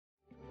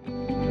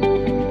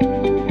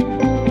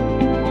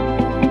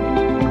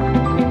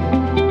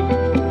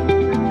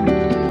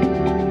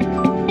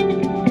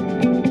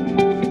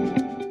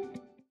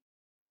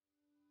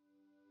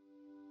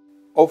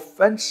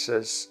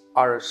offenses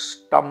are a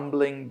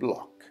stumbling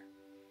block.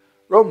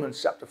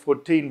 Romans chapter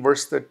 14,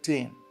 verse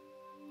 13.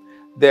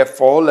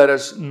 Therefore, let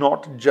us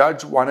not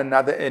judge one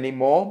another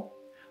anymore,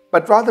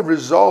 but rather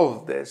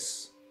resolve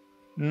this,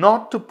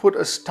 not to put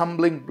a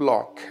stumbling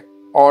block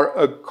or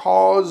a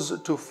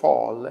cause to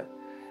fall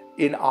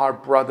in our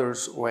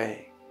brother's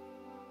way.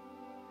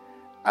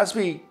 As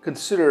we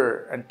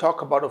consider and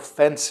talk about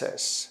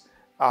offenses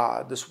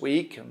this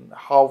week and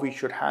how we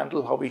should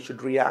handle, how we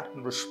should react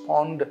and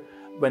respond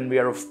when we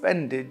are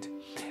offended,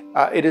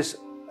 it is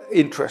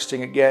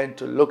interesting again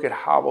to look at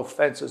how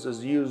offenses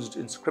is used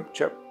in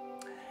Scripture.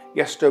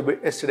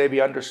 Yesterday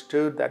we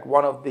understood that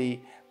one of the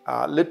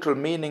literal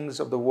meanings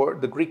of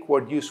the Greek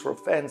word used for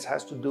offense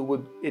has to do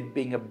with it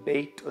being a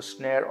bait, a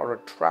snare, or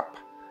a trap.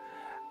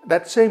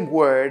 That same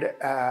word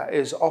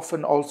is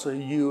often also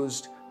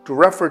used to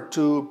refer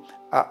to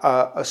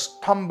a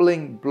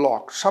stumbling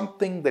block,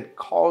 something that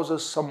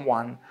causes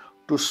someone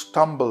to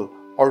stumble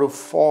or to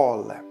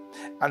fall.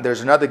 And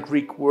there's another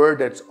Greek word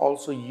that's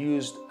also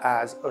used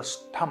as a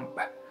stump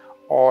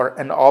or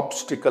an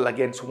obstacle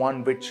against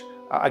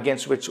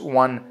which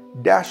one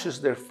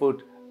dashes their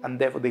foot and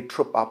therefore they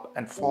trip up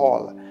and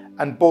fall.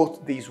 And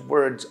both these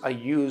words are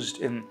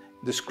used in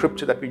the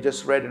scripture that we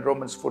just read in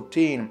Romans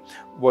 14,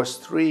 verse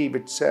 3,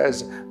 which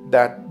says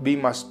that we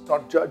must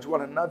not judge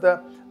one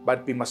another,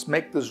 but we must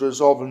make this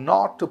resolve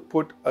not to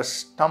put a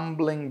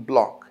stumbling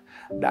block.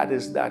 That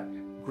is that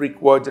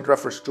Greek word that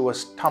refers to a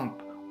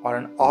stump or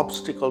an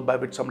obstacle by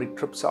which somebody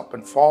trips up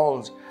and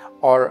falls,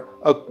 or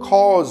a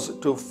cause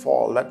to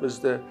fall. That was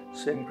the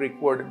same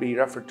Greek word that we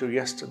referred to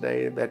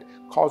yesterday that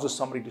causes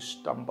somebody to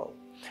stumble.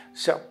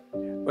 So,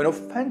 when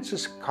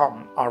offenses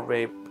come our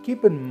way,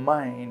 keep in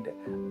mind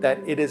that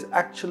it is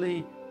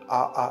actually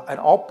an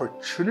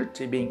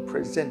opportunity being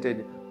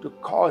presented to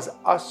cause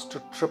us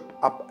to trip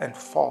up and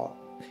fall.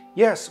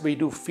 Yes, we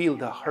do feel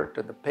the hurt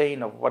and the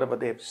pain of whatever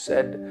they've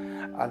said,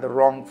 the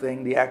wrong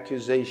thing, the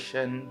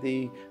accusation,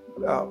 the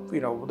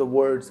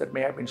words that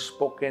may have been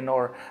spoken,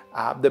 or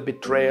the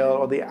betrayal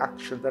or the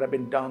actions that have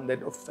been done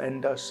that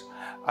offend us.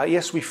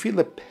 Yes, we feel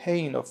the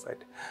pain of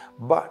it,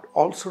 but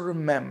also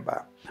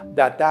remember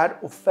that that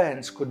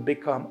offense could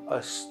become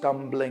a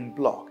stumbling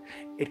block.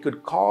 It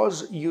could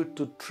cause you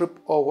to trip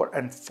over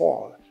and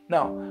fall.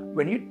 Now,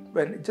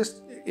 when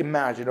just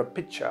imagine or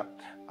picture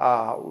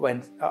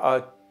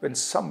when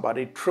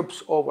somebody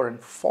trips over and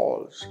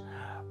falls,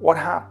 what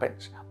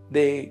happens?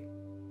 They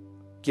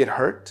get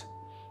hurt,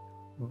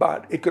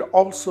 but it could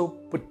also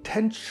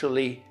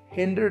potentially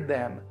hinder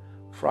them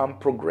from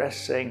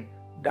progressing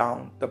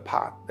down the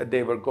path that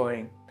they were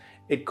going.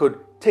 It could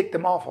take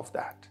them off of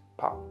that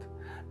path.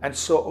 And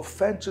so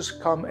offenses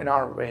come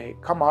our way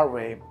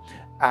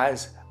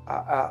as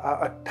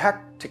a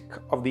tactic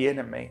of the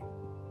enemy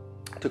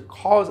to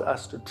cause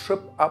us to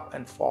trip up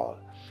and fall,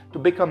 to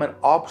become an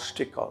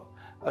obstacle,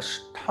 a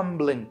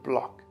stumbling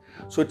block.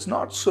 So it's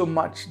not so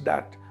much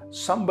that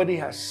somebody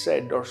has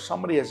said or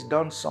somebody has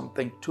done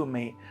something to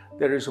me.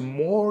 There is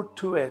more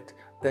to it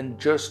than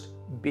just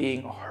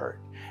being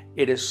hurt.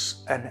 It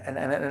is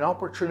an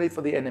opportunity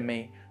for the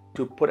enemy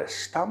to put a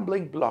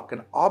stumbling block,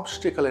 an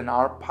obstacle in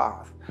our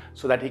path,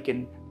 so that he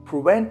can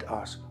prevent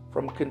us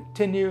from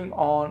continuing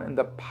on in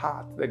the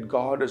path that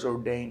God has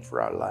ordained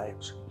for our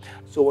lives.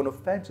 So when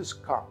offenses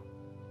come,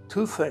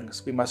 two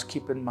things we must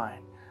keep in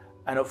mind.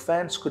 An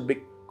offense could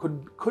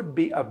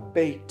be a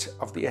bait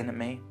of the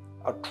enemy,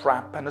 a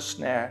trap and a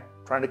snare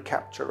trying to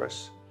capture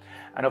us.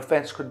 An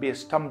offense could be a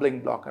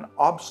stumbling block, an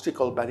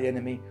obstacle by the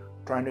enemy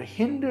trying to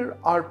hinder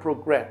our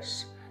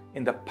progress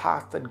in the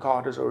path that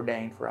God has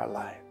ordained for our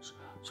lives.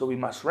 So we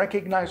must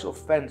recognize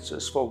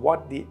offenses for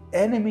what the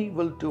enemy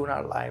will do in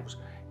our lives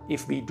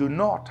if we do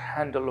not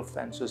handle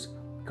offenses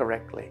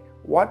correctly.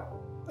 What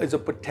is a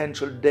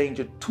potential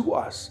danger to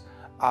us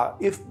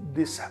if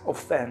this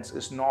offense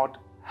is not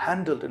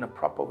handled in a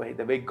proper way,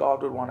 the way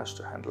God would want us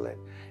to handle it?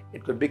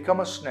 It could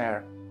become a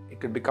snare, it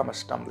could become a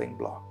stumbling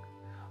block.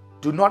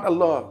 Do not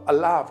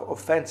allow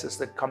offenses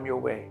that come your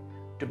way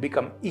to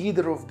become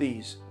either of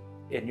these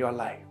in your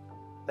life.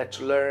 Let's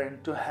learn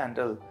to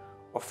handle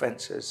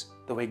offenses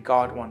the way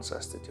God wants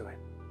us to do it.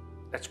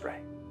 Let's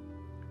pray.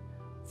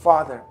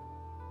 Father,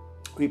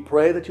 we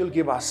pray that you'll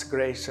give us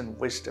grace and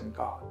wisdom,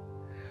 God,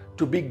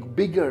 to be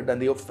bigger than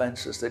the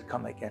offenses that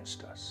come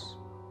against us.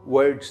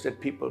 Words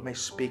that people may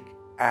speak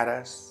at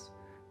us,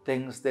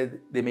 things that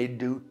they may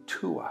do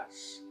to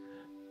us.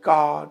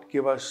 God,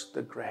 give us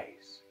the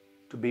grace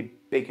to be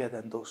bigger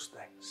than those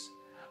things,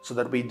 so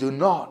that we do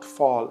not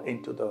fall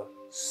into the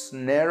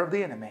snare of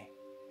the enemy,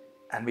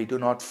 and we do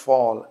not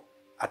fall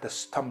at the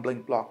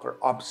stumbling block or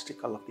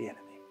obstacle of the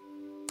enemy.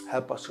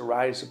 Help us to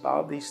rise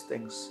above these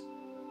things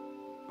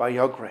by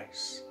your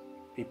grace.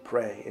 We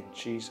pray in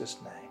Jesus'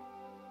 name.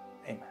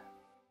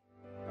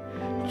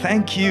 Amen.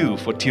 Thank you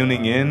for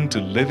tuning in to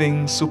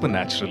Living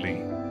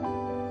Supernaturally.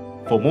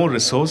 For more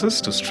resources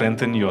to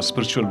strengthen your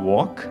spiritual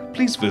walk,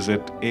 please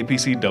visit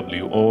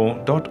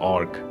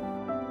apcwo.org.